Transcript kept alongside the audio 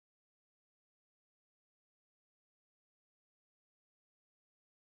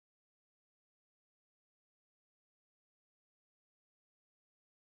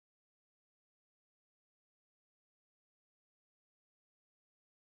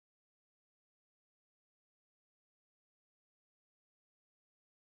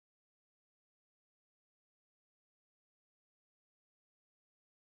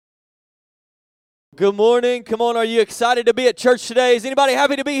Good morning. Come on, are you excited to be at church today? Is anybody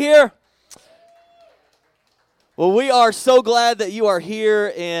happy to be here? Well, we are so glad that you are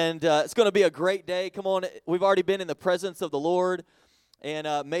here, and it's going to be a great day. Come on, we've already been in the presence of the Lord, and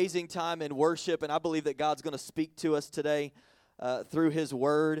amazing time in worship, and I believe that God's going to speak to us today through His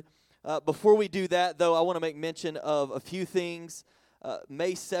Word. Before we do that, though, I want to make mention of a few things.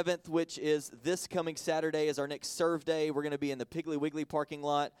 May 7th, which is this coming Saturday, is our next serve day. We're going to be in the Piggly Wiggly parking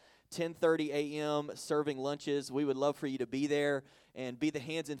lot, 10:30 a.m., serving lunches. We would love for you to be there and be the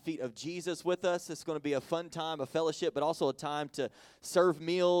hands and feet of Jesus with us. It's going to be a fun time, a fellowship, but also a time to serve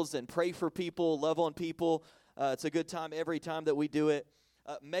meals and pray for people, love on people. It's a good time every time that we do it.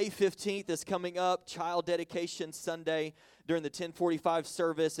 May 15th is coming up, Child Dedication Sunday during the 10:45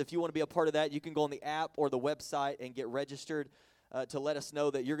 service. If you want to be a part of that, you can go on the app or the website and get registered to let us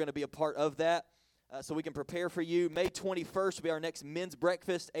know that you're going to be a part of that. So we can prepare for you. May 21st will be our next men's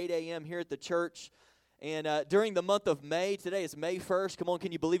breakfast, 8 a.m. here at the church. And during the month of May, today is May 1st. Come on,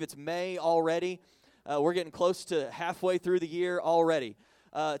 can you believe it's May already? We're getting close to halfway through the year already.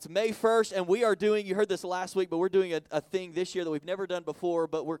 It's May 1st, and we are doing, you heard this last week, but we're doing a thing this year that we've never done before,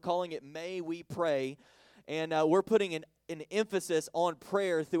 but we're calling it May We Pray. And we're putting an emphasis on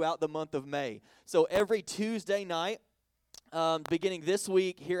prayer throughout the month of May. So every Tuesday night, beginning this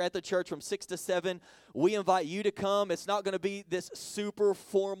week here at the church from 6 to 7, we invite you to come. It's not going to be this super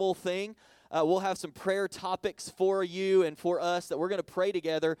formal thing. We'll have some prayer topics for you and for us that we're going to pray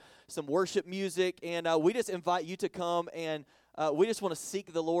together, some worship music, and we just invite you to come, and we just want to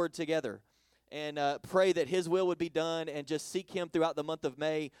seek the Lord together and pray that His will would be done and just seek Him throughout the month of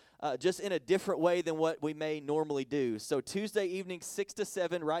May just in a different way than what we may normally do. So Tuesday evening, 6 to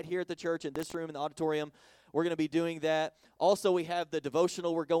 7, right here at the church in this room in the auditorium, we're going to be doing that. Also, we have the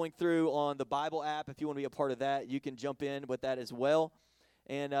devotional we're going through on the Bible app. If you want to be a part of that, you can jump in with that as well.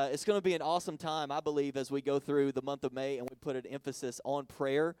 And it's going to be an awesome time, I believe, as we go through the month of May and we put an emphasis on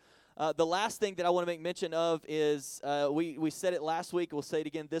prayer. The last thing that I want to make mention of is we said it last week. We'll say it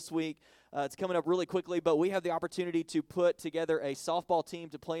again this week. It's coming up really quickly, but we have the opportunity to put together a softball team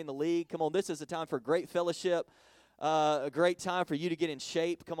to play in the league. Come on, this is a time for great fellowship, a great time for you to get in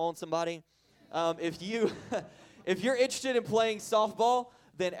shape. Come on, somebody. If you're interested in playing softball,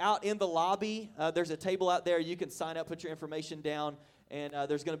 then out in the lobby, there's a table out there. You can sign up, put your information down, and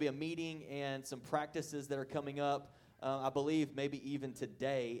there's going to be a meeting and some practices that are coming up. I believe maybe even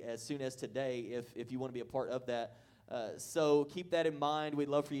today, as soon as today, if you want to be a part of that. So keep that in mind. We'd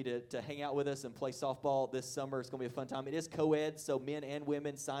love for you to hang out with us and play softball this summer. It's going to be a fun time. It is co-ed, so men and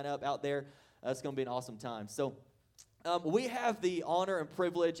women sign up out there. It's going to be an awesome time. So we have the honor and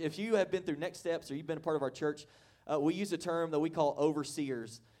privilege, if you have been through Next Steps or you've been a part of our church, we use a term that we call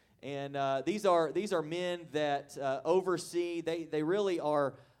overseers. And these are men that oversee. They really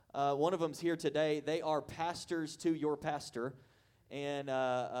are, one of them's here today, they are pastors to your pastor. And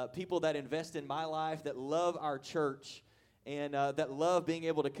people that invest in my life, that love our church, and that love being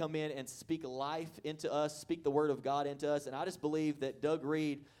able to come in and speak life into us, speak the word of God into us. And I just believe that Doug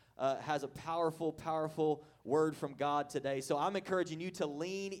Reed has a powerful, powerful word from God today. So I'm encouraging you to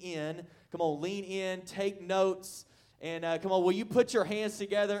lean in. Come on, lean in, take notes, and come on, will you put your hands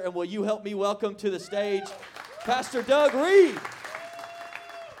together, and will you help me welcome to the stage Pastor Doug Reed.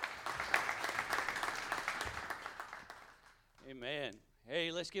 Amen.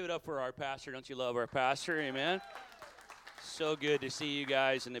 Hey, let's give it up for our pastor. Don't you love our pastor? Amen. So good to see you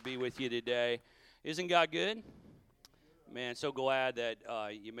guys and to be with you today. Isn't God good? Man, so glad that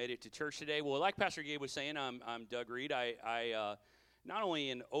you made it to church today. Well, like Pastor Gabe was saying, I'm Doug Reed. I not only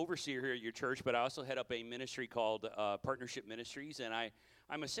an overseer here at your church, but I also head up a ministry called Partnership Ministries, and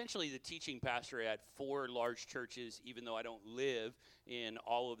I'm essentially the teaching pastor at 4 large churches, even though I don't live in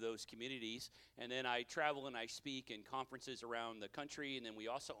all of those communities. And then I travel and I speak in conferences around the country, and then we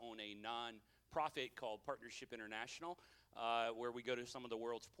also own a non-profit called Partnership International, where we go to some of the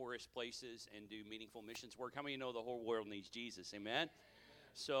world's poorest places and do meaningful missions work. How many of you know the whole world needs Jesus? Amen?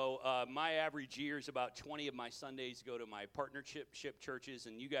 So my average year is about 20 of my Sundays go to my partnership churches,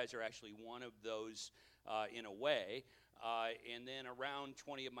 and you guys are actually one of those in a way. And then around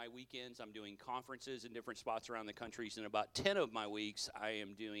 20 of my weekends, I'm doing conferences in different spots around the country. And about 10 of my weeks, I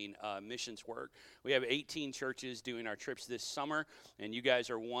am doing missions work. We have 18 churches doing our trips this summer, and you guys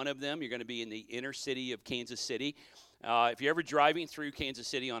are one of them. You're going to be in the inner city of Kansas City. If you're ever driving through Kansas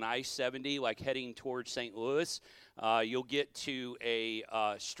City on I-70, like heading towards St. Louis, you'll get to a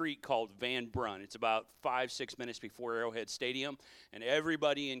street called Van Brunt. It's about 5-6 minutes before Arrowhead Stadium, and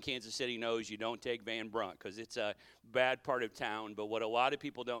everybody in Kansas City knows you don't take Van Brunt because it's a bad part of town. But what a lot of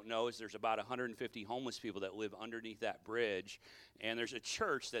people don't know is there's about 150 homeless people that live underneath that bridge, and there's a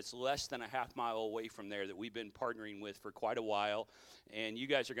church that's less than a half mile away from there that we've been partnering with for quite a while, and you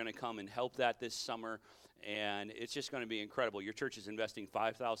guys are going to come and help that this summer. And it's just going to be incredible. Your church is investing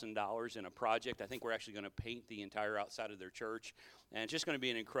 $5,000 in a project. I think we're actually going to paint the entire outside of their church. And it's just going to be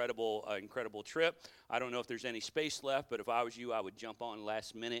an incredible trip. I don't know if there's any space left, but if I was you, I would jump on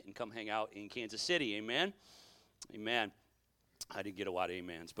last minute and come hang out in Kansas City. Amen? Amen. I didn't get a lot of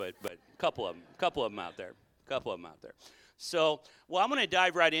amens, but a couple of them out there. So, well, I'm going to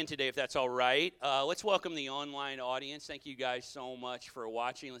dive right in today, if that's all right. Let's welcome the online audience. Thank you guys so much for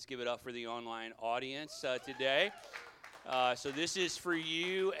watching. Let's give it up for the online audience today. So this is for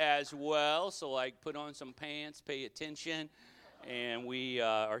you as well. So, put on some pants, pay attention, and we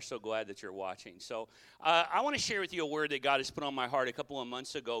are so glad that you're watching. So I want to share with you a word that God has put on my heart a couple of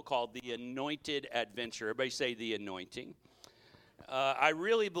months ago called the anointed adventure. Everybody say the anointing. I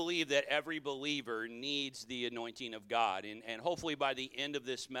really believe that every believer needs the anointing of God, and hopefully by the end of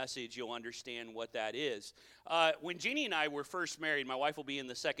this message, you'll understand what that is. When Jeannie and I were first married, my wife will be in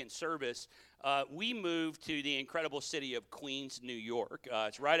the second service, we moved to the incredible city of Queens, New York.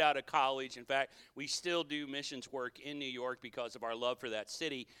 It's right out of college. In fact, we still do missions work in New York because of our love for that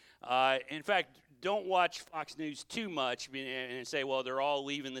city. In fact, don't watch Fox News too much and say, well, they're all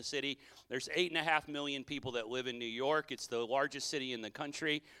leaving the city. There's 8.5 million people that live in New York. It's the largest city in the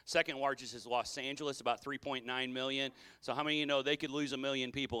country. Second largest is Los Angeles, about 3.9 million. So how many of you know they could lose 1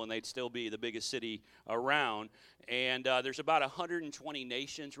 million people and they'd still be the biggest city around? And there's about 120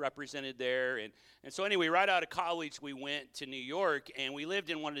 nations represented there. And so anyway, right out of college, we went to New York, and we lived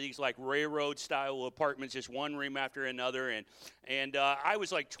in one of these like railroad-style apartments, just one room after another. And I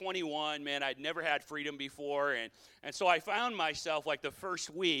was like 21, man. I'd never had freedom before. And so I found myself, like the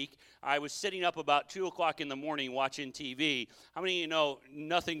first week, I was sitting up about 2 o'clock in the morning watching TV. How many of you know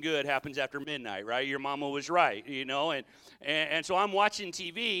nothing good happens after midnight, right? Your mama was right, you know. And so I'm watching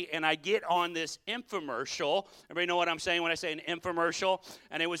TV, and I get on this infomercial. Everybody know what I'm saying when I say an infomercial?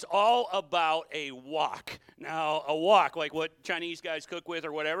 And it was all about a wok. Now, a wok, like what Chinese guys cook with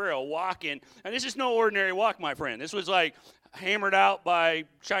or whatever, a wok. And this is no ordinary wok, my friend. This was like hammered out by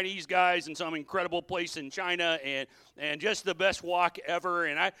Chinese guys in some incredible place in China, and just the best wok ever.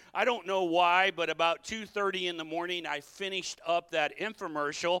 And I don't know why, but about 2:30 in the morning, I finished up that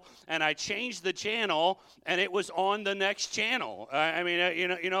infomercial, and I changed the channel, and it was on the next channel.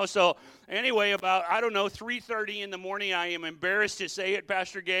 So anyway, about, 3:30 in the morning, I am embarrassed to say it,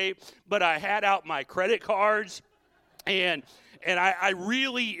 Pastor Gabe, but I had out my credit cards, and I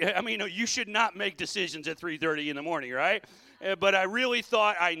really, you should not make decisions at 3:30 in the morning, right? But I really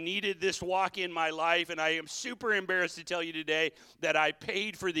thought I needed this walk in my life, and I am super embarrassed to tell you today that I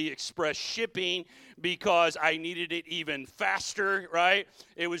paid for the express shipping because I needed it even faster, right?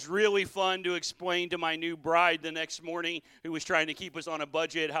 It was really fun to explain to my new bride the next morning, who was trying to keep us on a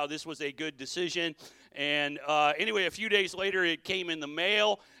budget, how this was a good decision. And anyway, a few days later, it came in the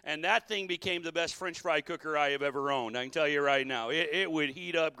mail, and that thing became the best French fry cooker I have ever owned. I can tell you right now, it would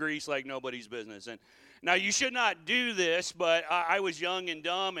heat up grease like nobody's business. And now, you should not do this, but I was young and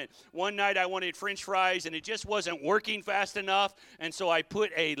dumb, and one night I wanted French fries, and it just wasn't working fast enough, and so I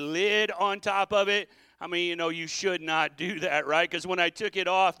put a lid on top of it. You should not do that, right? Because when I took it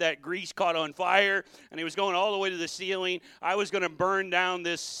off, that grease caught on fire, and it was going all the way to the ceiling. I was going to burn down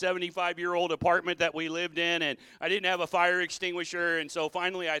this 75-year-old apartment that we lived in, and I didn't have a fire extinguisher, and so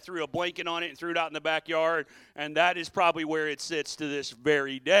finally I threw a blanket on it and threw it out in the backyard, and that is probably where it sits to this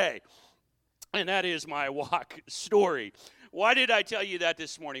very day. And that is my wok story. Why did I tell you that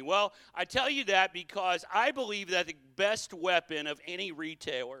this morning? Well, I tell you that because I believe that the best weapon of any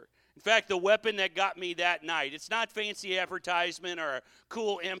retailer, in fact, the weapon that got me that night, it's not fancy advertisement or a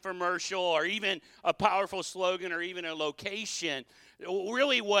cool infomercial or even a powerful slogan or even a location.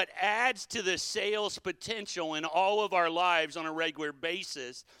 Really, what adds to the sales potential in all of our lives on a regular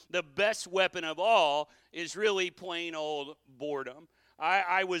basis, the best weapon of all, is really plain old boredom.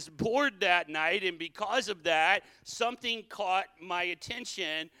 I was bored that night, and because of that, something caught my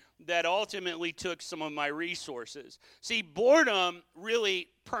attention that ultimately took some of my resources. See, boredom really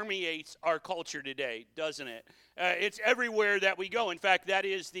permeates our culture today, doesn't it? It's everywhere that we go. In fact, that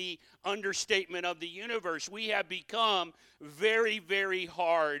is the understatement of the universe. We have become very, very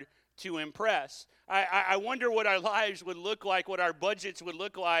hard to impress. I wonder what our lives would look like, what our budgets would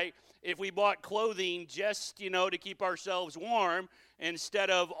look like if we bought clothing just, to keep ourselves warm instead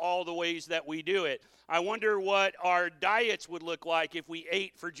of all the ways that we do it. I wonder what our diets would look like if we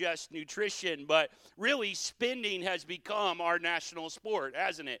ate for just nutrition. But really, spending has become our national sport,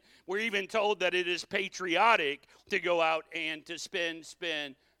 hasn't it? We're even told that it is patriotic to go out and to spend.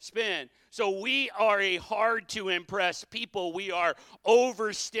 So we are a hard to impress people. We are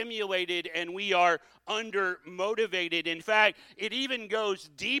overstimulated and we are undermotivated. In fact, it even goes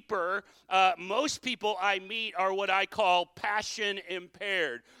deeper. Most people I meet are what I call passion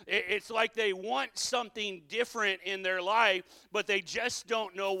impaired. It's like they want something different in their life, but they just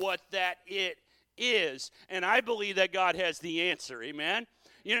don't know what that it is. And I believe that God has the answer. Amen.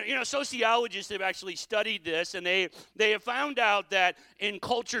 Sociologists have actually studied this, and they have found out that in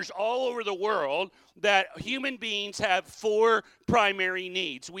cultures all over the world, that human beings have 4 primary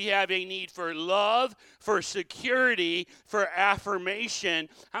needs. We have a need for love, for security, for affirmation.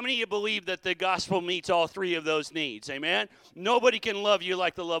 How many of you believe that the gospel meets all 3 of those needs? Amen? Nobody can love you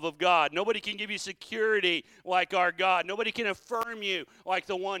like the love of God. Nobody can give you security like our God. Nobody can affirm you like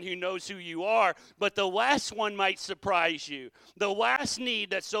the one who knows who you are. But the last one might surprise you. The last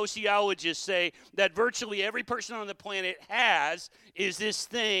need that sociologists say that virtually every person on the planet has is this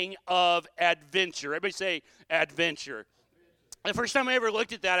thing of adventure. Everybody say adventure. The first time I ever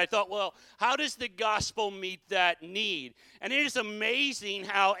looked at that, I thought, well, how does the gospel meet that need? And it is amazing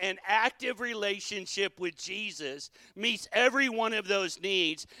how an active relationship with Jesus meets every one of those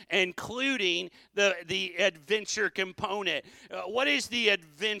needs, including the adventure component. What is the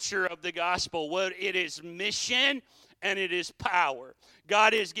adventure of the gospel? Well, it is mission and it is power.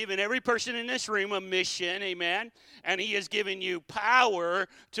 God has given every person in this room a mission, amen, and he has given you power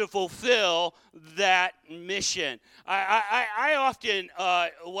to fulfill that mission. I often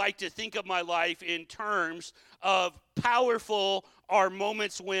like to think of my life in terms of powerful are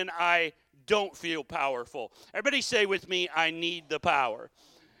moments when I don't feel powerful. Everybody say with me, I need the power.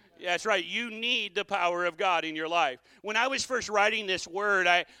 That's right. You need the power of God in your life. When I was first writing this word,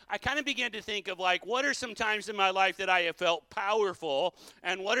 I kind of began to think of what are some times in my life that I have felt powerful,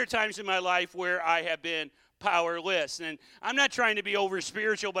 and what are times in my life where I have been powerless. And I'm not trying to be over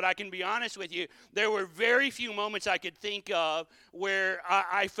spiritual, but I can be honest with you. There were very few moments I could think of where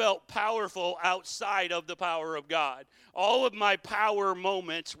I felt powerful outside of the power of God. All of my power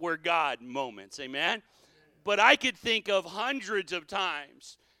moments were God moments. Amen? But I could think of hundreds of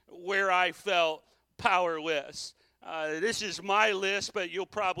times where I felt powerless. This is my list, but you'll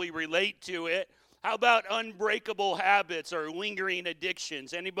probably relate to it. How about unbreakable habits or lingering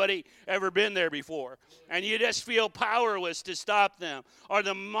addictions? Anybody ever been there before? And you just feel powerless to stop them. Or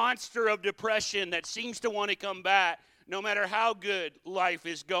the monster of depression that seems to want to come back no matter how good life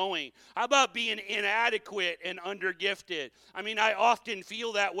is going. How about being inadequate and undergifted? I mean, I often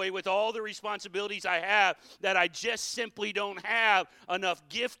feel that way with all the responsibilities I have, that I just simply don't have enough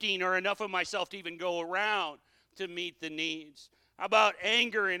gifting or enough of myself to even go around to meet the needs. How about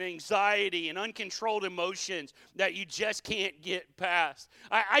anger and anxiety and uncontrolled emotions that you just can't get past?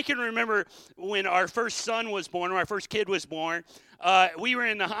 I can remember when our first son was born, when our first kid was born, we were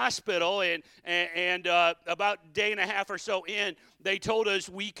in the hospital, and about a day and a half or so in, they told us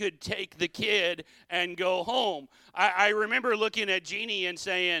we could take the kid and go home. I remember looking at Jeannie and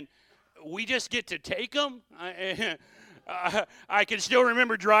saying, we just get to take him? I can still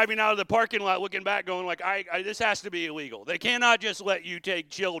remember driving out of the parking lot, looking back, going this has to be illegal. They cannot just let you take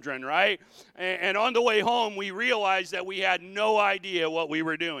children, right? And on the way home, we realized that we had no idea what we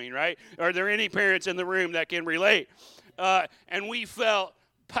were doing, right? Are there any parents in the room that can relate? And we felt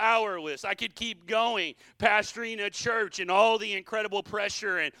powerless. I could keep going, pastoring a church and all the incredible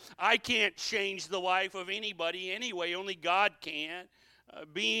pressure, and I can't change the life of anybody anyway. Only God can.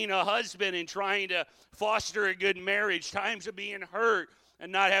 Being a husband and trying to foster a good marriage, times of being hurt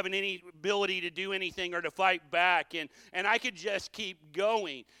and not having any ability to do anything or to fight back. And I could just keep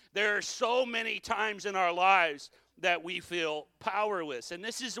going. There are so many times in our lives that we feel powerless. And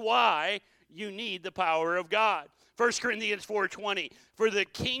this is why you need the power of God. 1 Corinthians 4:20, for the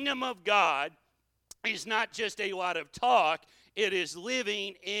kingdom of God is not just a lot of talk, it is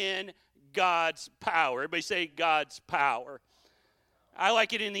living in God's power. Everybody say God's power. I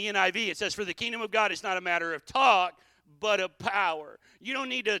like it in the NIV. It says, for the kingdom of God is not a matter of talk, but of power. You don't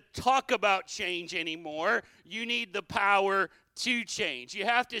need to talk about change anymore. You need the power to change. You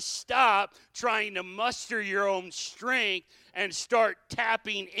have to stop trying to muster your own strength and start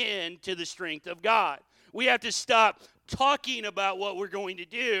tapping into the strength of God. We have to stop talking about what we're going to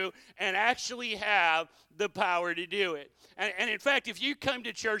do and actually have the power to do it. And in fact, if you come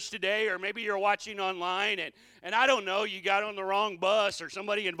to church today, or maybe you're watching online and I don't know, you got on the wrong bus or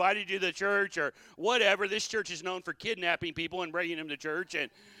somebody invited you to the church or whatever. This church is known for kidnapping people and bringing them to church. And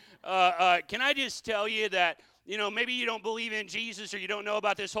can I just tell you that, maybe you don't believe in Jesus or you don't know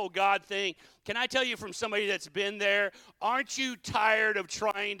about this whole God thing. Can I tell you from somebody that's been there, aren't you tired of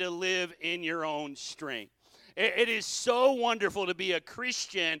trying to live in your own strength? It is so wonderful to be a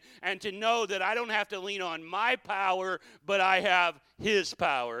Christian and to know that I don't have to lean on my power, but I have his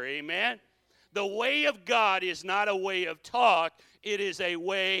power. Amen? The way of God is not a way of talk. It is a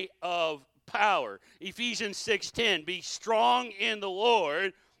way of power. Ephesians 6:10, be strong in the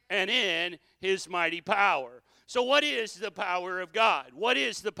Lord and in his mighty power. So what is the power of God? What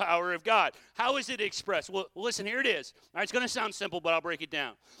is the power of God? How is it expressed? Well, listen, here it is. All right, it's going to sound simple, but I'll break it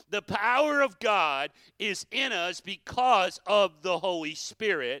down. The power of God is in us because of the Holy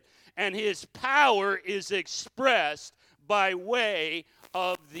Spirit, and his power is expressed by way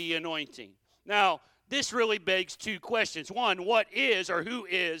of the anointing. Now, this really begs two questions. One, what is or who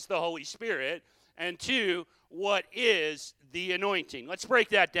is the Holy Spirit? And two, what is the anointing? Let's break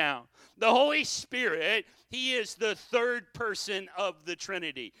that down. The Holy Spirit, he is the third person of the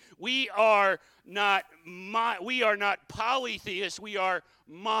Trinity. We are not polytheists, we are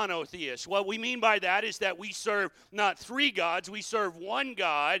monotheists. What we mean by that is that we serve not three gods, we serve one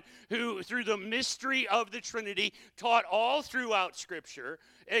God who, through the mystery of the Trinity, taught all throughout Scripture,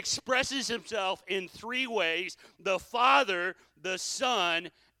 expresses himself in three ways: the Father, the Son,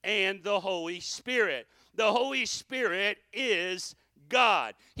 and the Holy Spirit. The Holy Spirit is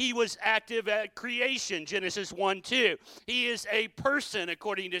God. He was active at creation, Genesis 1:2. He is a person,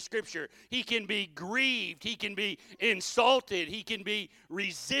 according to Scripture. He can be grieved. He can be insulted. He can be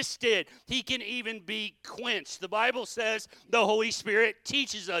resisted. He can even be quenched. The Bible says the Holy Spirit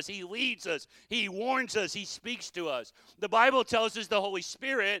teaches us. He leads us. He warns us. He speaks to us. The Bible tells us the Holy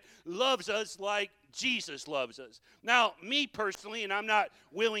Spirit loves us like Jesus loves us. Now, me personally, and I'm not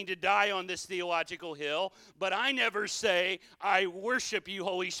willing to die on this theological hill, but I never say, I worship you,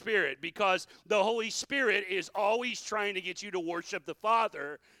 Holy Spirit, because the Holy Spirit is always trying to get you to worship the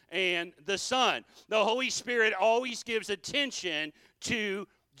Father and the Son. The Holy Spirit always gives attention to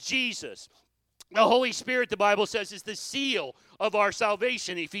Jesus. The Holy Spirit, the Bible says, is the seal of our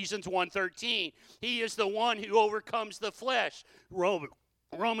salvation, Ephesians 1:13. He is the one who overcomes the flesh,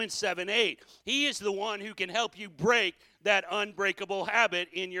 Romans 7:8. He is the one who can help you break that unbreakable habit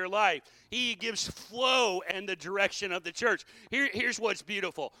in your life. He gives flow and the direction of the church. Here's what's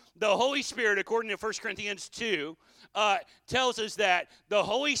beautiful. The Holy Spirit, according to 1 Corinthians 2, tells us that the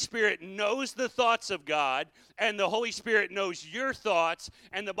Holy Spirit knows the thoughts of God, and the Holy Spirit knows your thoughts,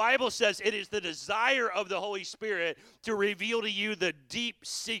 and the Bible says it is the desire of the Holy Spirit to reveal to you the deep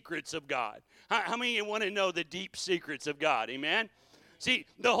secrets of God. How many of you want to know the deep secrets of God? Amen? See,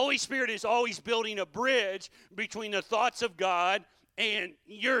 the Holy Spirit is always building a bridge between the thoughts of God and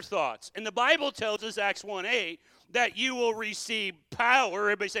your thoughts. And the Bible tells us, Acts 1:8, that you will receive power,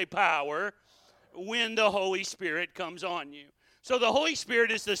 everybody say power, when the Holy Spirit comes on you. So the Holy Spirit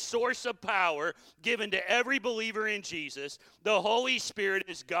is the source of power given to every believer in Jesus. The Holy Spirit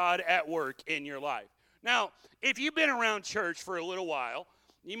is God at work in your life. Now, if you've been around church for a little while,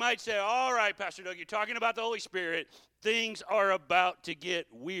 you might say, all right, Pastor Doug, you're talking about the Holy Spirit. Things are about to get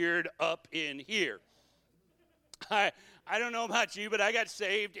weird up in here. I don't know about you, but I got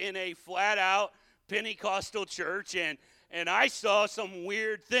saved in a flat-out Pentecostal church, and I saw some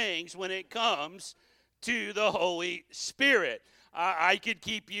weird things when it comes to the Holy Spirit. I could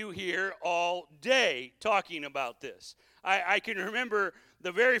keep you here all day talking about this. I can remember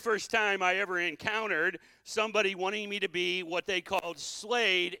the very first time I ever encountered somebody wanting me to be what they called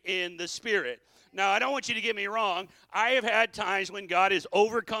slayed in the Spirit. Now, I don't want you to get me wrong. I have had times when God has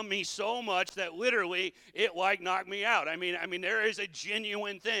overcome me so much that literally it knocked me out. I mean, there is a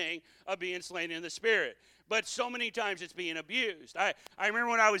genuine thing of being slain in the Spirit. But so many times it's being abused. I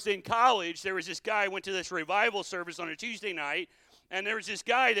remember when I was in college, there was this guy, went to this revival service on a Tuesday night, and there was this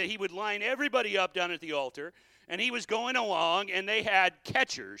guy that he would line everybody up down at the altar, and he was going along, and they had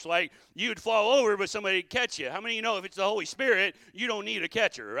catchers. Like, you'd fall over, but somebody would catch you. How many of you know if it's the Holy Spirit, you don't need a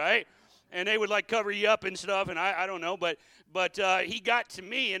catcher, right? And they would cover you up and stuff, and I don't know, but he got to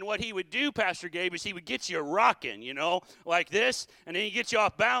me, and what he would do, Pastor Gabe, is he would get you rocking, like this, and then he'd get you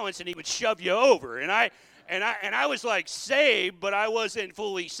off balance, and he would shove you over. And I was saved, but I wasn't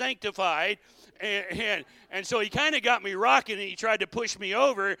fully sanctified, and so he kind of got me rocking, and he tried to push me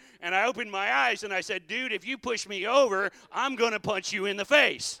over, and I opened my eyes, and I said, dude, if you push me over, I'm going to punch you in the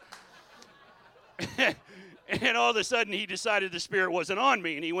face. And all of a sudden, he decided the Spirit wasn't on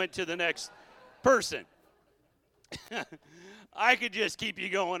me, and he went to the next person. I could just keep you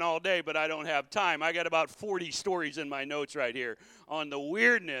going all day, but I don't have time. I got about 40 stories in my notes right here on the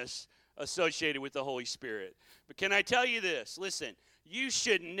weirdness associated with the Holy Spirit. But can I tell you this? Listen, you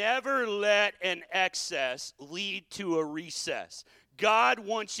should never let an excess lead to a recess. God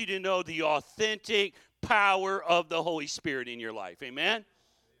wants you to know the authentic power of the Holy Spirit in your life. Amen?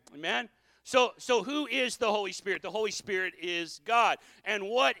 Amen? So who is the Holy Spirit? The Holy Spirit is God. And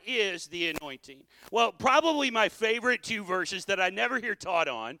what is the anointing? Well, probably my favorite two verses that I never hear taught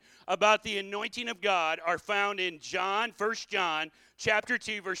on about the anointing of God are found in 1 John chapter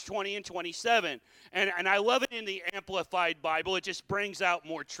 2, verse 20 and 27. And I love it in the Amplified Bible. It just brings out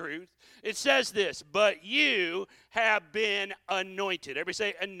more truth. It says this, but you have been anointed. Everybody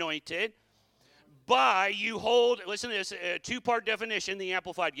say anointed. You hold, listen to this, a two-part definition the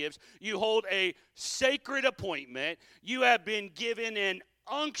Amplified gives. You hold a sacred appointment. You have been given an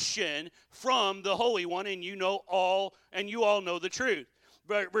unction from the Holy One, and you all know the truth.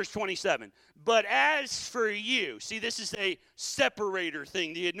 Verse 27. But as for you, see, this is a separator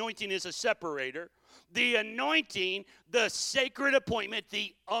thing. The anointing is a separator. The anointing, the sacred appointment,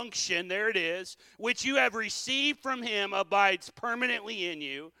 the unction, there it is, which you have received from him abides permanently in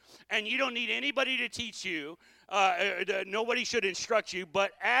you, and you don't need anybody to teach you. Nobody should instruct you,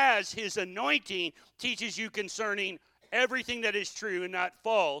 but as his anointing teaches you concerning everything that is true and not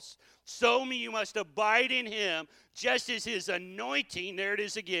false, so you must abide in him, just as his anointing, there it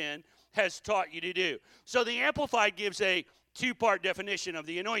is again, has taught you to do. So the Amplified gives a two-part definition of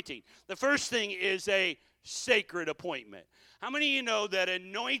the anointing. The first thing is a sacred appointment. How many of you know that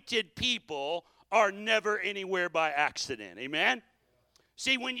anointed people are never anywhere by accident? Amen?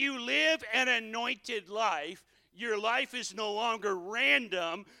 See, when you live an anointed life, your life is no longer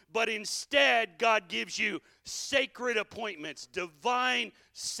random, but instead God gives you sacred appointments, divine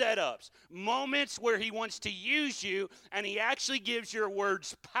setups, moments where he wants to use you, and he actually gives your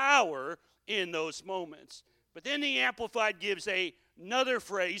words power in those moments. But then the Amplified gives another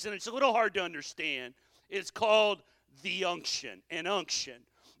phrase, and it's a little hard to understand. It's called the unction, an unction.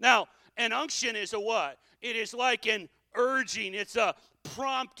 Now, an unction is a what? It is like an urging. It's a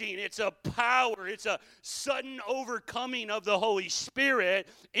prompting. It's a power. It's a sudden overcoming of the Holy Spirit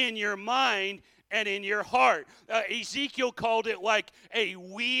in your mind and in your heart. Ezekiel called it like a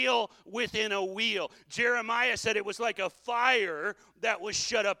wheel within a wheel. Jeremiah said it was like a fire that was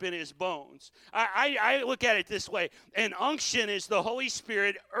shut up in his bones. I look at it this way. An unction is the Holy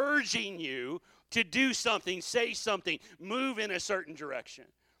Spirit urging you to do something, say something, move in a certain direction.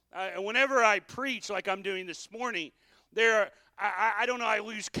 Whenever I preach like I'm doing this morning, I don't know, I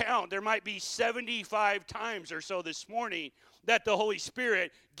lose count. There might be 75 times or so this morning that the Holy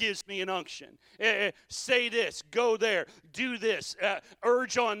Spirit gives me an unction. Say this, go there, do this,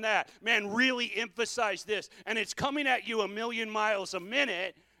 urge on that. Man, really emphasize this. And it's coming at you a million miles a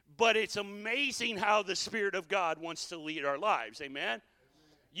minute, but it's amazing how the Spirit of God wants to lead our lives. Amen?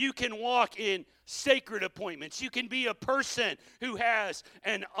 You can walk in sacred appointments. You can be a person who has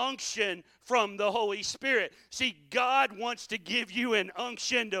an unction from the Holy Spirit. See, God wants to give you an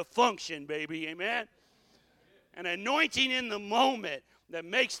unction to function, baby. Amen? An anointing in the moment that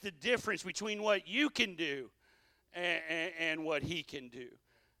makes the difference between what you can do and what he can do.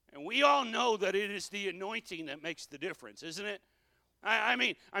 And we all know that it is the anointing that makes the difference, isn't it? I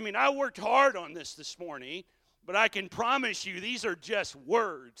mean, I worked hard on this morning, but I can promise you these are just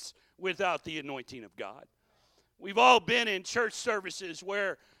words without the anointing of God. We've all been in church services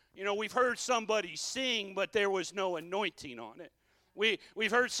where, we've heard somebody sing, but there was no anointing on it.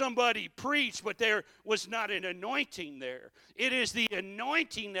 We've heard somebody preach, but there was not an anointing there. It is the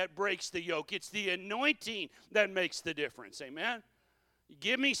anointing that breaks the yoke. It's the anointing that makes the difference. Amen?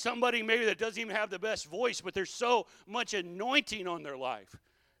 Give me somebody maybe that doesn't even have the best voice, but there's so much anointing on their life,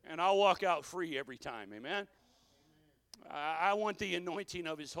 and I'll walk out free every time. Amen? I want the anointing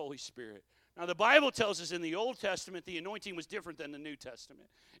of his Holy Spirit. Now, the Bible tells us in the Old Testament the anointing was different than the New Testament.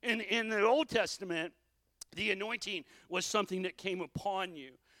 In the Old Testament, the anointing was something that came upon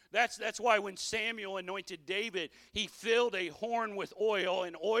you. That's why when Samuel anointed David, he filled a horn with oil,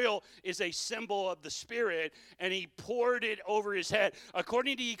 and oil is a symbol of the Spirit, and he poured it over his head.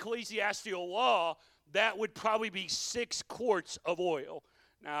 According to ecclesiastical law, that would probably be 6 quarts of oil.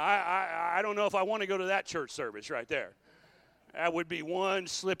 Now, I don't know if I want to go to that church service right there. That would be one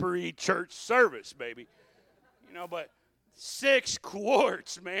slippery church service, baby. But 6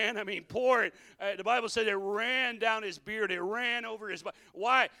 quarts, man. Pour it. The Bible said it ran down his beard. It ran over his body.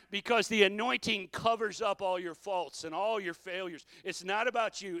 Why? Because the anointing covers up all your faults and all your failures. It's not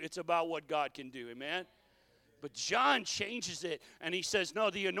about you. It's about what God can do. Amen? But John changes it, and he says, no,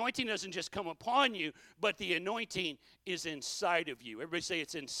 the anointing doesn't just come upon you, but the anointing is inside of you. Everybody say,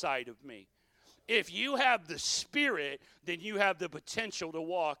 it's inside of me. If you have the Spirit, then you have the potential to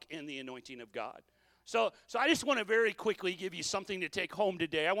walk in the anointing of God. So I just want to very quickly give you something to take home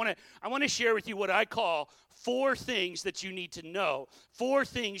today. I want to share with you what I call 4 things that you need to know, 4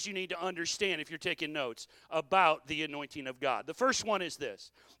 things you need to understand if you're taking notes about the anointing of God. The first one is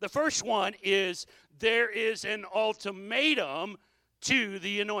this. The first one is there is an ultimatum to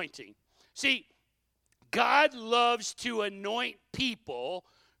the anointing. See, God loves to anoint people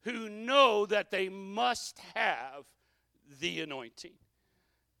who know that they must have the anointing.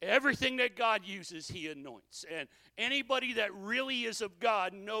 Everything that God uses, he anoints. And anybody that really is of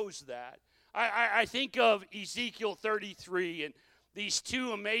God knows that. I think of Ezekiel 33 and these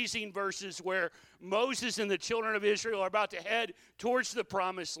 2 amazing verses where Moses and the children of Israel are about to head towards the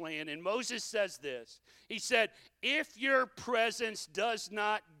promised land. And Moses says this. He said, if your presence does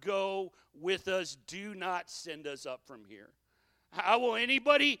not go with us, do not send us up from here. How will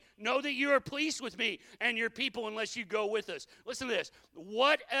anybody know that you are pleased with me and your people unless you go with us? Listen to this.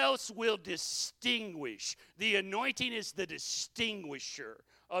 What else will distinguish? The anointing is the distinguisher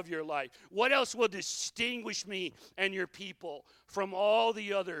of your life. What else will distinguish me and your people from all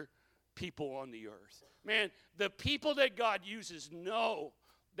the other people on the earth? Man, the people that God uses know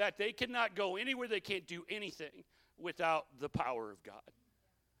that they cannot go anywhere, they can't do anything without the power of God.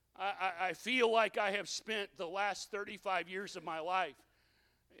 I feel like I have spent the last 35 years of my life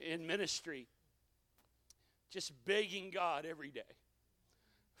in ministry just begging God every day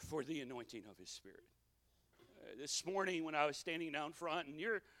for the anointing of his Spirit. This morning when I was standing down front, and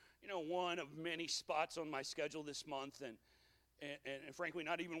you're one of many spots on my schedule this month, and frankly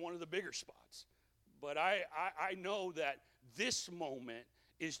not even one of the bigger spots. But I know that this moment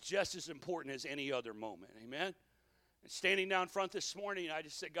is just as important as any other moment. Amen? Standing down front this morning, I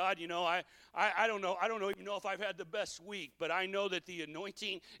just said, God, I don't even know if I've had the best week, but I know that the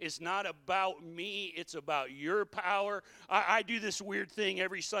anointing is not about me, it's about your power. I do this weird thing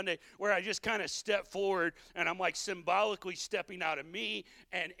every Sunday where I just kind of step forward and I'm like symbolically stepping out of me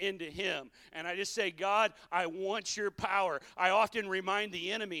and into him. And I just say, God, I want your power. I often remind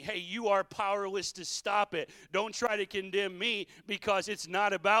the enemy, hey, you are powerless to stop it. Don't try to condemn me because it's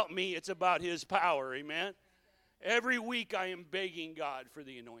not about me, it's about his power. Amen? Every week I am begging God for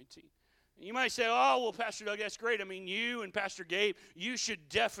the anointing. And you might say, oh, well, Pastor Doug, that's great. I mean, you and Pastor Gabe, you should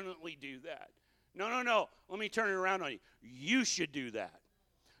definitely do that. No. Let me turn it around on you. You should do that.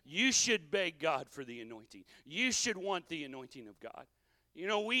 You should beg God for the anointing. You should want the anointing of God.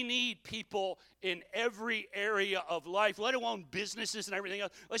 We need people in every area of life, let alone businesses and everything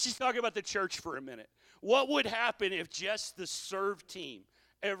else. Let's just talk about the church for a minute. What would happen if just the serve team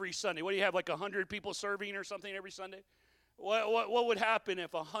every Sunday? What do you have, like 100 people serving or something every Sunday? What would happen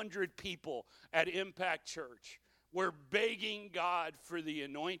if 100 people at Impact Church were begging God for the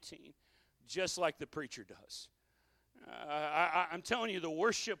anointing just like the preacher does? I'm telling you, the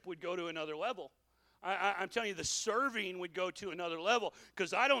worship would go to another level. I'm telling you, the serving would go to another level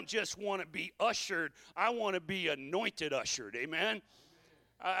because I don't just want to be ushered. I want to be anointed ushered. Amen?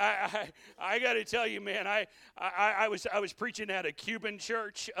 I got to tell you, man, I was preaching at a Cuban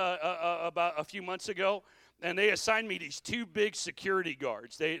church about a few months ago, and they assigned me these 2 big security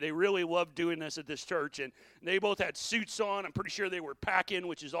guards. They really loved doing this at this church, and they both had suits on. I'm pretty sure they were packing,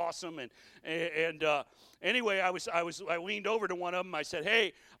 which is awesome. And anyway, I leaned over to one of them. I said,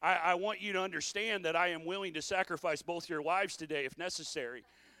 hey, I want you to understand that I am willing to sacrifice both your lives today if necessary.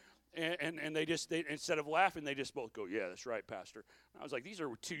 And they instead of laughing, they just both go, yeah, that's right, Pastor. I was like, these are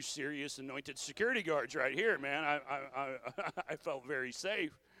 2 serious anointed security guards right here, man. I felt very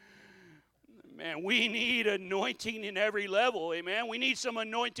safe. Man, we need anointing in every level, amen. We need some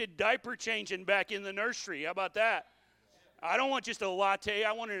anointed diaper changing back in the nursery. How about that? I don't want just a latte.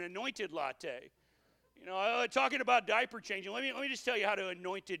 I want an anointed latte. Talking about diaper changing, let me just tell you how to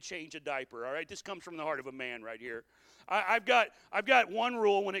anointed change a diaper, all right? This comes from the heart of a man right here. I've got one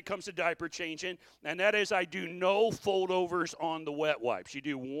rule when it comes to diaper changing, and that is I do no foldovers on the wet wipes. You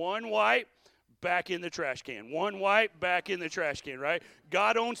do one wipe, back in the trash can. One wipe, back in the trash can, right?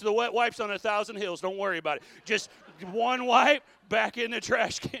 God owns the wet wipes on 1,000 hills. Don't worry about it. Just one wipe, back in the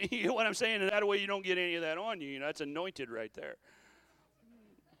trash can. You know what I'm saying? And that way you don't get any of that on you. That's anointed right there.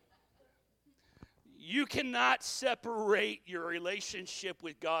 You cannot separate your relationship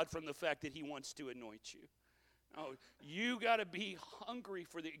with God from the fact that he wants to anoint you. No, you got to be hungry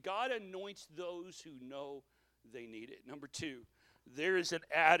for God anoints those who know they need it. Number 2, there is an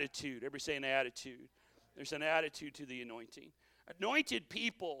attitude. Everybody say an attitude. There's an attitude to the anointing. Anointed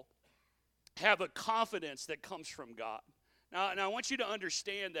people have a confidence that comes from God. Now, I want you to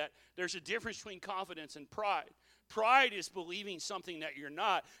understand that there's a difference between confidence and pride. Pride is believing something that you're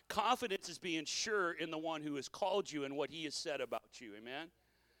not. Confidence is being sure in the one who has called you and what he has said about you. Amen?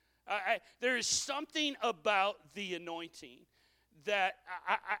 There is something about the anointing that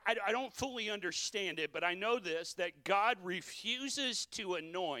I don't fully understand it, but I know this, that God refuses to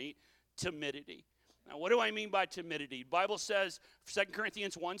anoint timidity. Now, what do I mean by timidity? The Bible says, 2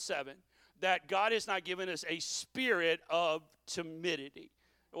 Corinthians 1:7, that God has not given us a spirit of timidity.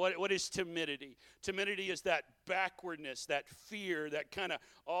 What is timidity? Timidity is that backwardness, that fear, that kind of,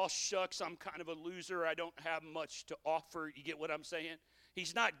 oh, shucks, I'm kind of a loser. I don't have much to offer. You get what I'm saying?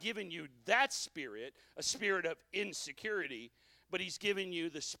 He's not giving you that spirit, a spirit of insecurity, but he's giving you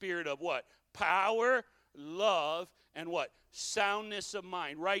the spirit of what? Power, love, and what? Soundness of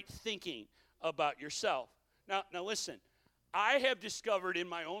mind, right thinking about yourself. Now listen, I have discovered in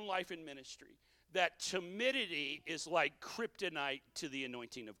my own life and ministry that timidity is like kryptonite to the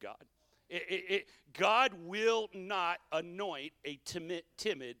anointing of God. God will not anoint a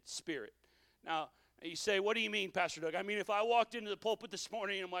timid spirit. Now, you say, what do you mean, Pastor Doug? I mean, if I walked into the pulpit this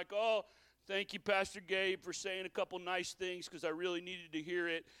morning and I'm like, oh, thank you, Pastor Gabe, for saying a couple nice things because I really needed to hear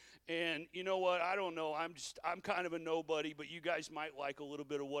it. And you know what? I don't know. I'm kind of a nobody, but you guys might like a little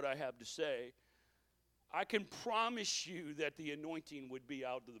bit of what I have to say. I can promise you that the anointing would be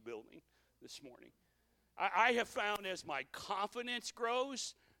out of the building this morning. I have found as my confidence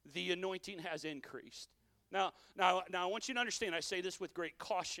grows, the anointing has increased. Now, I want you to understand, I say this with great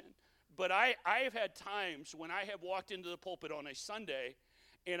caution, but I have had times when I have walked into the pulpit on a Sunday,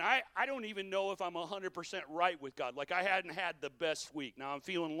 and I don't even know if I'm 100% right with God. Like I hadn't had the best week. Now I'm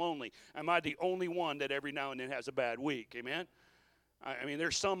feeling lonely. Am I the only one that every now and then has a bad week? Amen? I mean,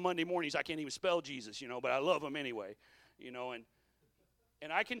 there's some Monday mornings I can't even spell Jesus, but I love him anyway,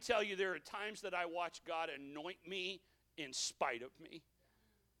 and I can tell you there are times that I watch God anoint me in spite of me.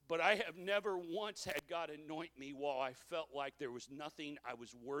 But I have never once had God anoint me while I felt like there was nothing I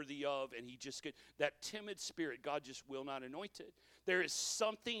was worthy of, and he just could. That timid spirit, God just will not anoint it. There is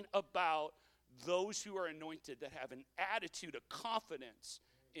something about those who are anointed that have an attitude of confidence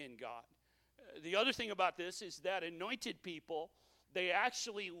in God. The other thing about this is that anointed people, they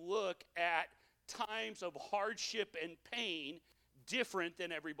actually look at times of hardship and pain different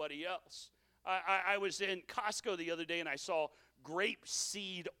than everybody else. I was in Costco the other day and I saw grape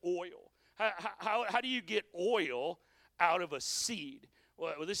seed oil. How do you get oil out of a seed?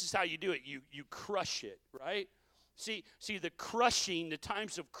 Well, this is how you do it. You crush it, right? See, the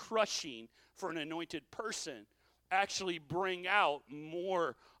times of crushing for an anointed person actually bring out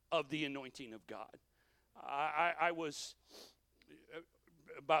more of the anointing of God. I was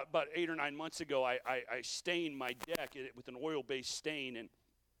about 8 or 9 months ago, I stained my deck with an oil-based stain, and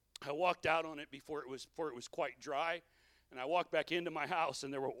I walked out on it before it was quite dry, and I walked back into my house,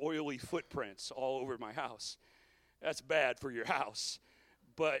 and there were oily footprints all over my house. That's bad for your house.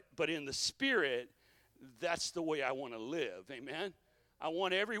 But in the spirit, that's the way I want to live, amen? I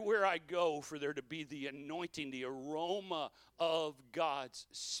want everywhere I go for there to be the anointing, the aroma of God's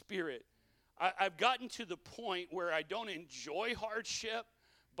Spirit. I've gotten to the point where I don't enjoy hardship,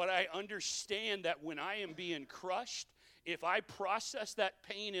 but I understand that when I am being crushed, if I process that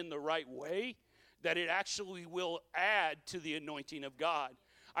pain in the right way, that it actually will add to the anointing of God.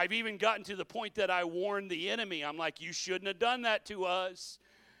 I've even gotten to the point that I warned the enemy. I'm like, you shouldn't have done that to us,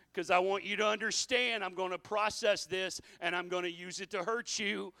 because I want you to understand I'm going to process this and I'm going to use it to hurt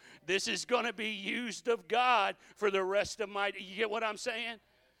you. This is going to be used of God for the rest of my, you get what I'm saying?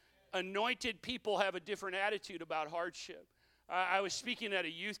 Anointed people have a different attitude about hardship. I was speaking at a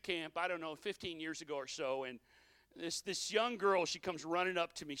youth camp, 15 years ago or so, and this young girl, she comes running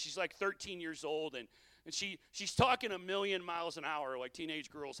up to me. She's like 13 years old, and she's talking a million miles an hour like teenage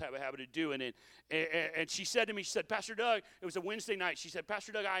girls have a habit of doing it. And she said to me, Pastor Doug, it was a Wednesday night. She said,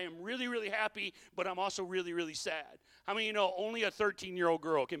 Pastor Doug, I am really, really happy, but I'm also really, really sad. How many of you know only a 13-year-old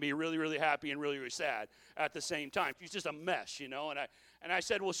girl can be really, really happy and really, really sad at the same time? She's just a mess, And I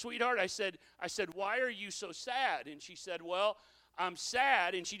said, well, sweetheart, I said, why are you so sad? And she said, well, I'm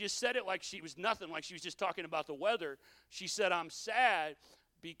sad. And she just said it like she was nothing, like she was just talking about the weather. She said, I'm sad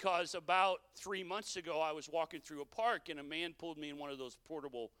because about 3 months ago, I was walking through a park, and a man pulled me in one of those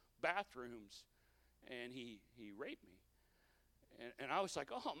portable bathrooms, and he raped me. And I was like,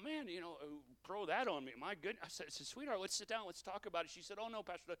 oh, man, throw that on me. My goodness. I said, sweetheart, let's sit down. Let's talk about it. She said, oh, no,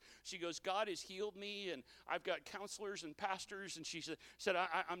 Pastor. She goes, God has healed me, and I've got counselors and pastors. And she said,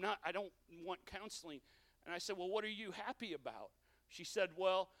 I don't want counseling. And I said, well, what are you happy about? She said,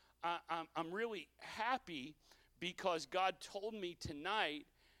 well, I'm really happy because God told me tonight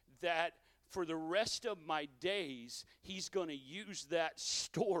that for the rest of my days, he's going to use that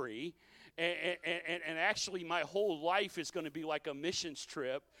story, and actually my whole life is going to be like a missions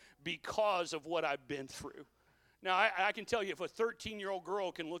trip because of what I've been through. Now, I can tell you, if a 13-year-old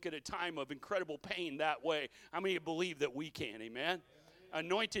girl can look at a time of incredible pain that way, how many believe that we can? Amen?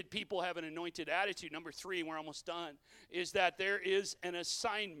 Anointed people have an anointed attitude. Number 3, and we're almost done, is that there is an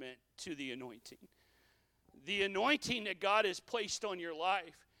assignment to the anointing. The anointing that God has placed on your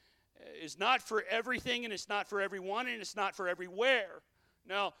life is not for everything, and it's not for everyone, and it's not for everywhere.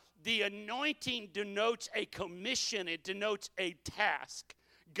 Now, the anointing denotes a commission. It denotes a task.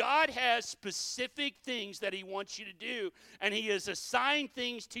 God has specific things that he wants you to do, and he has assigned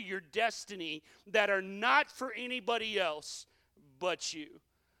things to your destiny that are not for anybody else but you.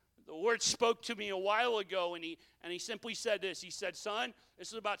 The Lord spoke to me a while ago, and he simply said this. He said, son,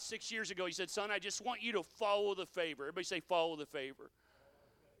 this is about 6 years ago. He said, son, I just want you to follow the favor. Everybody say, follow the favor.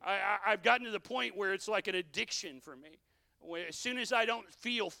 I've gotten to the point where it's like an addiction for me. As soon as I don't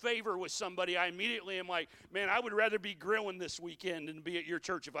feel favor with somebody, I immediately am like, man, I would rather be grilling this weekend than be at your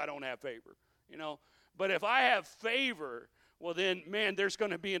church if I don't have favor, you know. But if I have favor, well then, man, there's going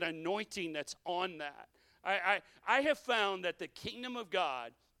to be an anointing that's on that. I have found that the kingdom of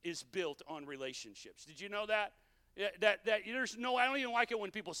God is built on relationships. Did you know that? That there's no, I don't even like it when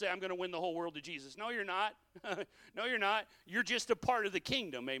people say, I'm going to win the whole world to Jesus. No, you're not. No, you're not. You're just a part of the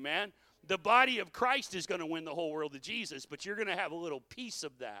kingdom, amen? The body of Christ is going to win the whole world to Jesus, but you're going to have a little piece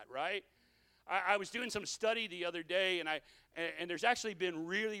of that, right? I was doing some study the other day, and there's actually been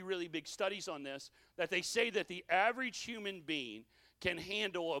really, really big studies on this, that they say that the average human being can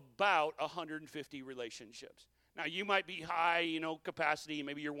handle about 150 relationships. Now, you might be high, capacity,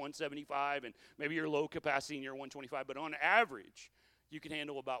 maybe you're 175, and maybe you're low capacity and you're 125, but on average, you can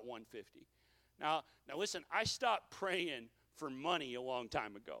handle about 150. Now listen, I stopped praying for money a long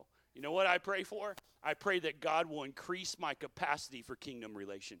time ago. You know what I pray for? I pray that God will increase my capacity for kingdom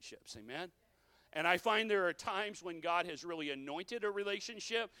relationships, amen? And I find there are times when God has really anointed a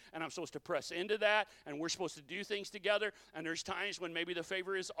relationship, and I'm supposed to press into that, and we're supposed to do things together, and there's times when maybe the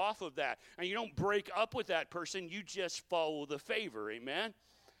favor is off of that. And you don't break up with that person, you just follow the favor, amen?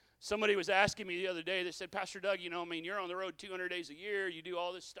 Somebody was asking me the other day, they said, Pastor Doug, you're on the road 200 days a year, you do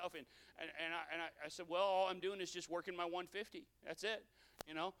all this stuff, and I said, well, all I'm doing is just working my 150. That's it,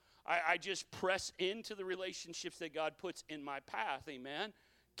 I just press into the relationships that God puts in my path, amen?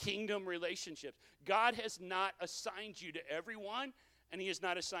 Kingdom relationships. God has not assigned you to everyone, and he has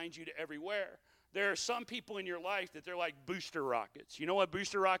not assigned you to everywhere. There are some people in your life that they're like booster rockets. You know what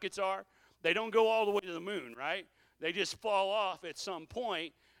booster rockets are? They don't go all the way to the moon, right? They just fall off at some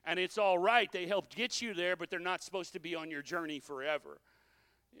point, and it's all right. They helped get you there, but they're not supposed to be on your journey forever.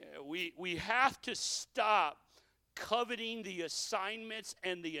 Yeah, we have to stop coveting the assignments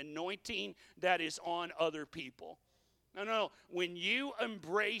and the anointing that is on other people. No. When you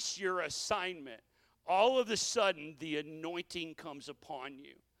embrace your assignment, all of a sudden the anointing comes upon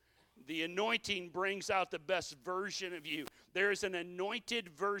you. The anointing brings out the best version of you. There is an anointed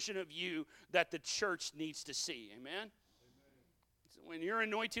version of you that the church needs to see. Amen? When you're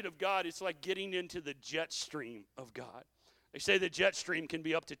anointed of God, it's like getting into the jet stream of God. They say the jet stream can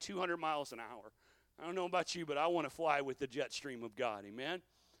be up to 200 miles an hour. I don't know about you, but I want to fly with the jet stream of God. Amen?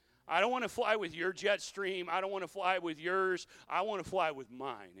 I don't want to fly with your jet stream. I don't want to fly with yours. I want to fly with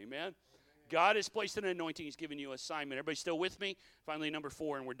mine. Amen? God has placed an anointing. He's given you an assignment. Everybody still with me? Finally, number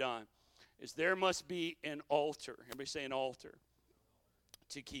 4, and we're done, is there must be an altar. Everybody say an altar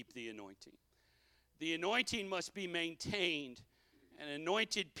to keep the anointing. The anointing must be maintained, and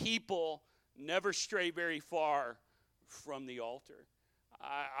anointed people never stray very far from the altar.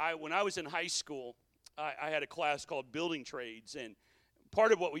 When I was in high school, I had a class called Building Trades, and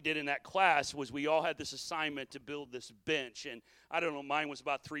part of what we did in that class was we all had this assignment to build this bench, and I don't know, mine was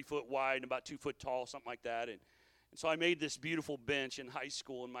about 3 foot wide and about 2 foot tall, something like that, and so I made this beautiful bench in high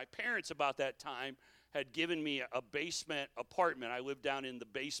school, and my parents about that time had given me a basement apartment. I lived down in the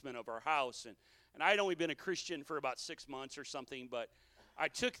basement of our house, and I had only been a Christian for about 6 months or something, but I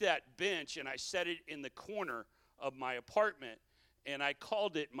took that bench and I set it in the corner of my apartment, and I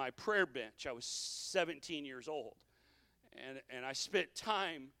called it my prayer bench. I was 17 years old. And I spent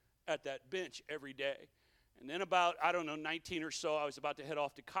time at that bench every day. And then about, 19 or so, I was about to head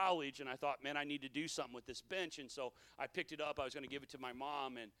off to college, and I thought, man, I need to do something with this bench. And so I picked it up. I was going to give it to my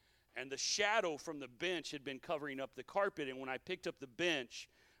mom, and the shadow from the bench had been covering up the carpet. And when I picked up the bench,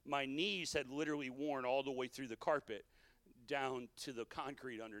 my knees had literally worn all the way through the carpet down to the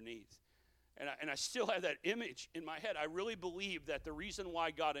concrete underneath. And I still have that image in my head. I really believe that the reason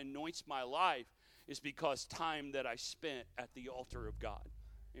why God anoints my life is because time that I spent at the altar of God.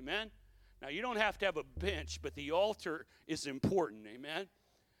 Amen? Now, you don't have to have a bench, but the altar is important, amen?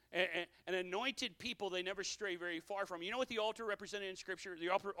 And anointed people, they never stray very far from. You know what the altar represented in Scripture? The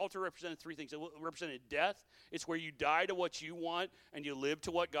altar represented three things. It represented death. It's where you die to what you want and you live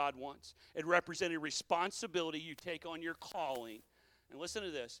to what God wants. It represented responsibility. You take on your calling. And listen to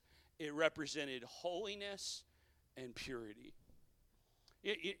this. It represented holiness and purity.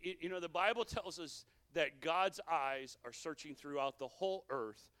 You know, the Bible tells us that God's eyes are searching throughout the whole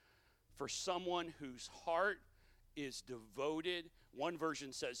earth for someone whose heart is devoted. One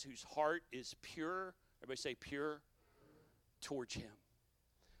version says whose heart is pure. Everybody say pure towards him.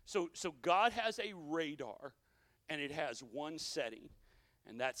 So God has a radar, and it has one setting,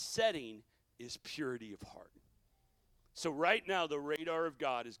 and that setting is purity of heart. So right now, the radar of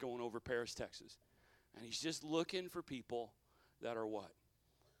God is going over Paris, Texas, and he's just looking for people that are what?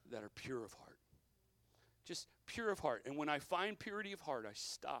 That are pure of heart. Just pure of heart. And when I find purity of heart, I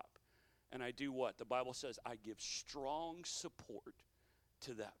stop. And I do what? The Bible says I give strong support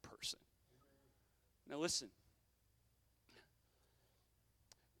to that person. Now listen.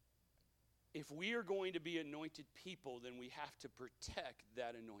 If we are going to be anointed people, then we have to protect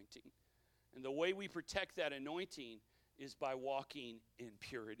that anointing. And the way we protect that anointing is by walking in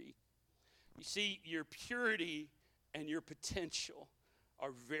purity. You see, your purity and your potential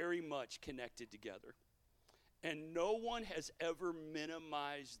are very much connected together. And no one has ever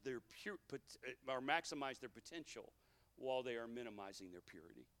minimized their or maximized their potential while they are minimizing their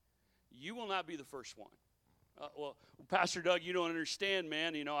purity. You will not be the first one. Well, Pastor Doug, you don't understand,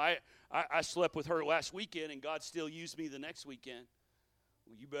 man. You know, I slept with her last weekend, and God still used me the next weekend.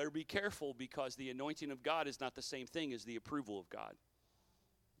 Well, you better be careful, because the anointing of God is not the same thing as the approval of God.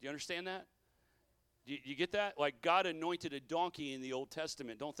 Do you understand that? Do you get that? Like, God anointed a donkey in the Old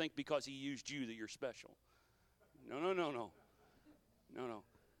Testament. Don't think because he used you that you're special. No.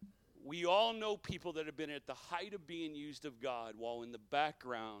 We all know people that have been at the height of being used of God, while in the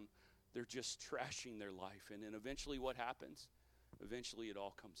background they're just trashing their life. And then eventually what happens? Eventually it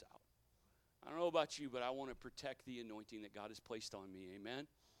all comes out. I don't know about you, but I want to protect the anointing that God has placed on me. Amen?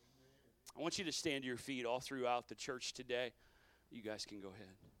 I want you to stand to your feet all throughout the church today. You guys can go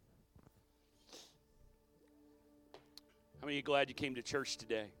ahead. How many of you glad you came to church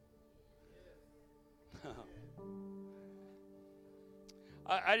today?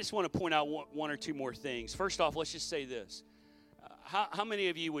 I just want to point out one or two more things. First off, let's just say this. How many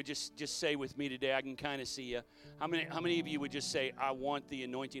of you would just say with me today, I can kind of see you. How many of you would just say, I want the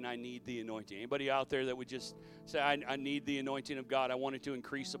anointing, I need the anointing? Anybody out there that would just say, I need the anointing of God, I want it to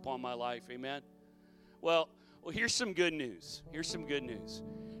increase upon my life? Amen? Well, here's some good news.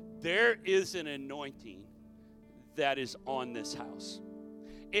 There is an anointing that is on this house.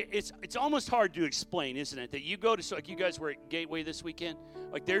 It's almost hard to explain, isn't it? That you go to, so like you guys were at Gateway this weekend,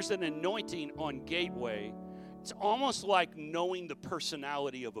 like there's an anointing on Gateway. It's almost like knowing the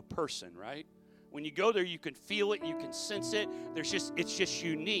personality of a person, right? When you go there, you can feel it, you can sense it. It's just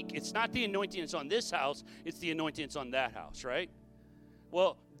unique. It's not the anointing that's on this house, it's the anointing that's on that house, right?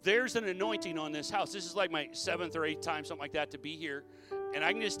 Well, there's an anointing on this house. This is like my 7th or 8th time, something like that, to be here. And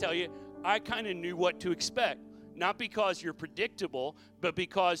I can just tell you, I kind of knew what to expect. Not because you're predictable, but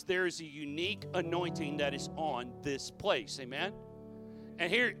because there's a unique anointing that is on this place. Amen?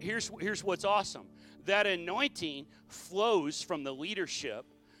 And here's what's awesome. That anointing flows from the leadership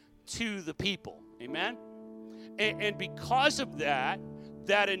to the people. Amen? And because of that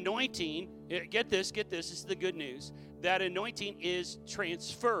anointing, get this, this is the good news. That anointing is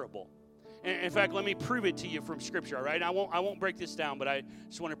transferable. And in fact, let me prove it to you from Scripture, all right? I won't break this down, but I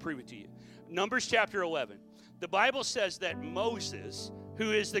just want to prove it to you. Numbers chapter 11. The Bible says that Moses,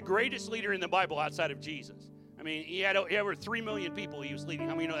 who is the greatest leader in the Bible outside of Jesus, I mean, he had over 3 million people he was leading.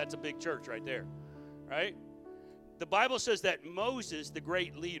 How many know that's a big church right there, right? The Bible says that Moses, the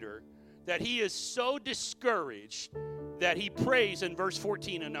great leader, that he is so discouraged that he prays in verse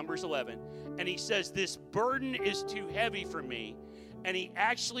 14 of Numbers 11, and he says, this burden is too heavy for me, and he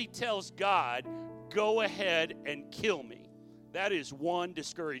actually tells God, go ahead and kill me. That is one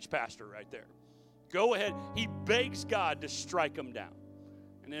discouraged pastor right there. Go ahead. He begs God to strike him down.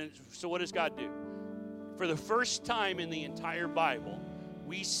 And then, so what does God do? For the first time in the entire Bible,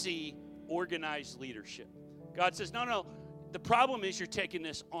 we see organized leadership. God says, no, the problem is you're taking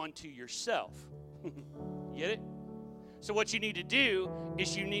this onto yourself. Get it? So what you need to do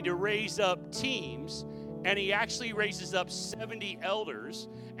is you need to raise up teams, and he actually raises up 70 elders,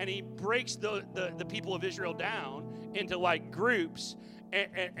 and he breaks the people of Israel down into like groups.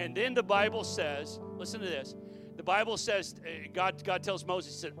 And then the Bible says, listen to this. The Bible says, God tells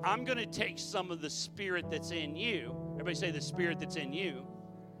Moses, he said, I'm going to take some of the spirit that's in you. Everybody say the spirit that's in you.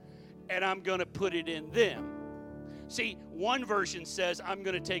 and I'm going to put it in them. See, one version says, I'm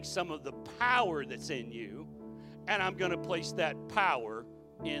going to take some of the power that's in you, and I'm going to place that power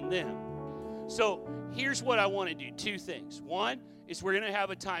in them. So here's what I want to do. Two things. One is we're going to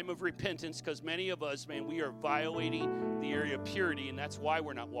have a time of repentance, because many of us, man, we are violating the area of purity, and that's why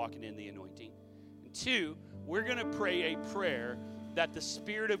we're not walking in the anointing. And two, we're going to pray a prayer that the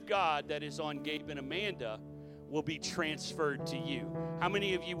Spirit of God that is on Gabe and Amanda will be transferred to you. How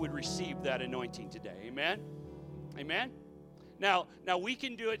many of you would receive that anointing today? Amen? Amen? Now we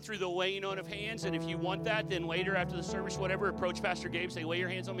can do it through the laying on of hands, and if you want that, then later after the service, whatever, approach Pastor Gabe, say, lay your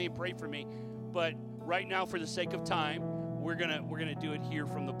hands on me and pray for me. But right now, for the sake of time, we're gonna do it here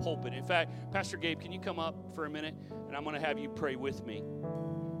from the pulpit. In fact, Pastor Gabe, can you come up for a minute, and I'm gonna have you pray with me.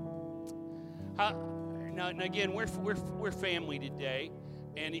 Now again, we're family today,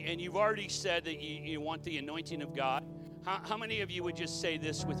 and you've already said that you want the anointing of God. How many of you would just say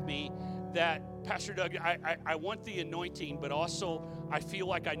this with me? That, Pastor Doug, I want the anointing, but also I feel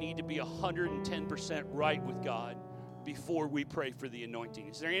like I need to be 110% right with God before we pray for the anointing.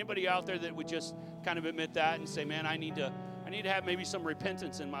 Is there anybody out there that would just kind of admit that and say, man, I need to have maybe some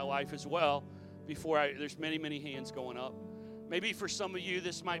repentance in my life as well before there's many hands going up. Maybe for some of you,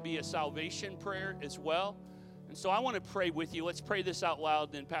 this might be a salvation prayer as well. And so I want to pray with you. Let's pray this out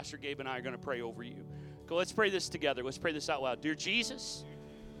loud, then Pastor Gabe and I are going to pray over you. Go, let's pray this together. Let's pray this out loud. Dear Jesus,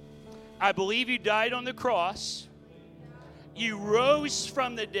 I believe you died on the cross. You rose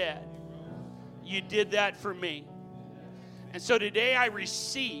from the dead. You did that for me. And so today I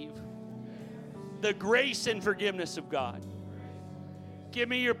receive the grace and forgiveness of God. Give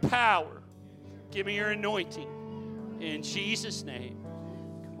me your power. Give me your anointing. In Jesus' name.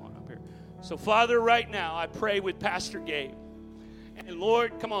 Come on up here. So, Father, right now, I pray with Pastor Gabe. And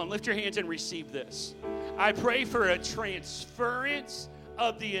Lord, come on, lift your hands and receive this. I pray for a transference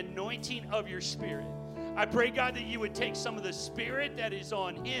of the anointing of your Spirit. I pray, God, that you would take some of the Spirit that is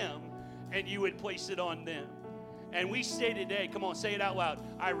on him and you would place it on them. And we say today, come on, say it out loud,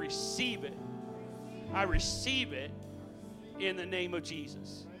 I receive it. I receive it in the name of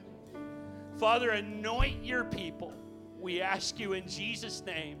Jesus. Father, anoint your people. We ask you in Jesus'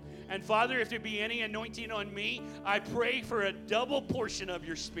 name. And Father, if there be any anointing on me, I pray for a double portion of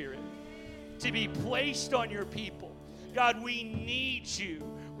your Spirit to be placed on your people. God, we need you.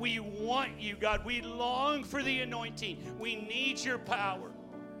 We want you, God. We long for the anointing. We need your power.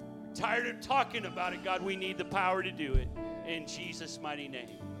 We're tired of talking about it, God. We need the power to do it. In Jesus' mighty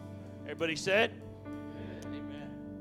name. Everybody said?